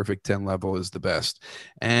that Perfect 10 level is the best.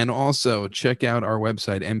 And also check out our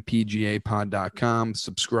website, mpgapod.com.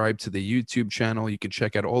 Subscribe to the YouTube channel. You can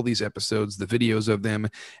check out all these episodes, the videos of them.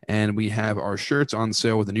 And we have our shirts on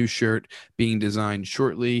sale with a new shirt being designed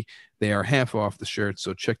shortly. They are half off the shirts,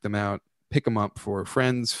 so check them out. Pick them up for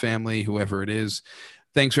friends, family, whoever it is.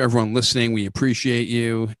 Thanks for everyone listening. We appreciate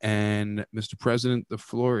you. And Mr. President, the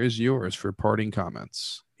floor is yours for parting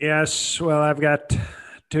comments. Yes. Well, I've got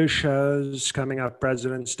 2 shows coming up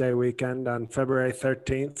President's Day weekend on February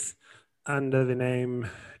 13th under the name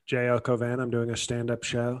J.L. Covan. I'm doing a stand-up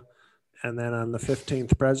show. And then on the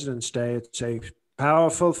 15th, President's Day, it's a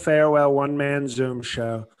powerful farewell one-man Zoom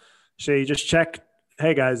show. So you just check.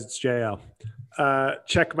 Hey guys, it's JL.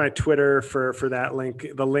 Check my Twitter for that link.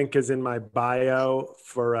 The link is in my bio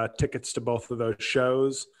for tickets to both of those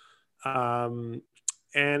shows. If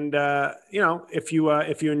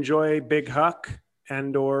you enjoy Big Huck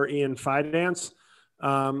and or Ian Fidance,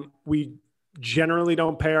 we generally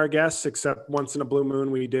don't pay our guests, except once in a blue moon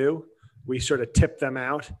we do. We sort of tip them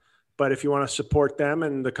out. But if you want to support them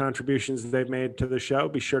and the contributions they've made to the show,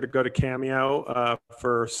 be sure to go to Cameo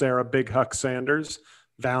for Sarah Big Huck Sanders,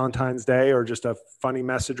 Valentine's Day, or just a funny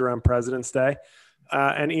message around President's Day.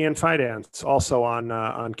 And Ian Fidance also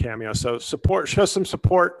on Cameo. So show some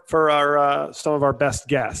support for our some of our best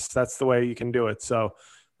guests. That's the way you can do it. So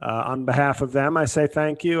on behalf of them, I say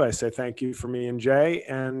thank you. I say thank you for me and Jay,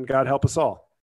 and God help us all.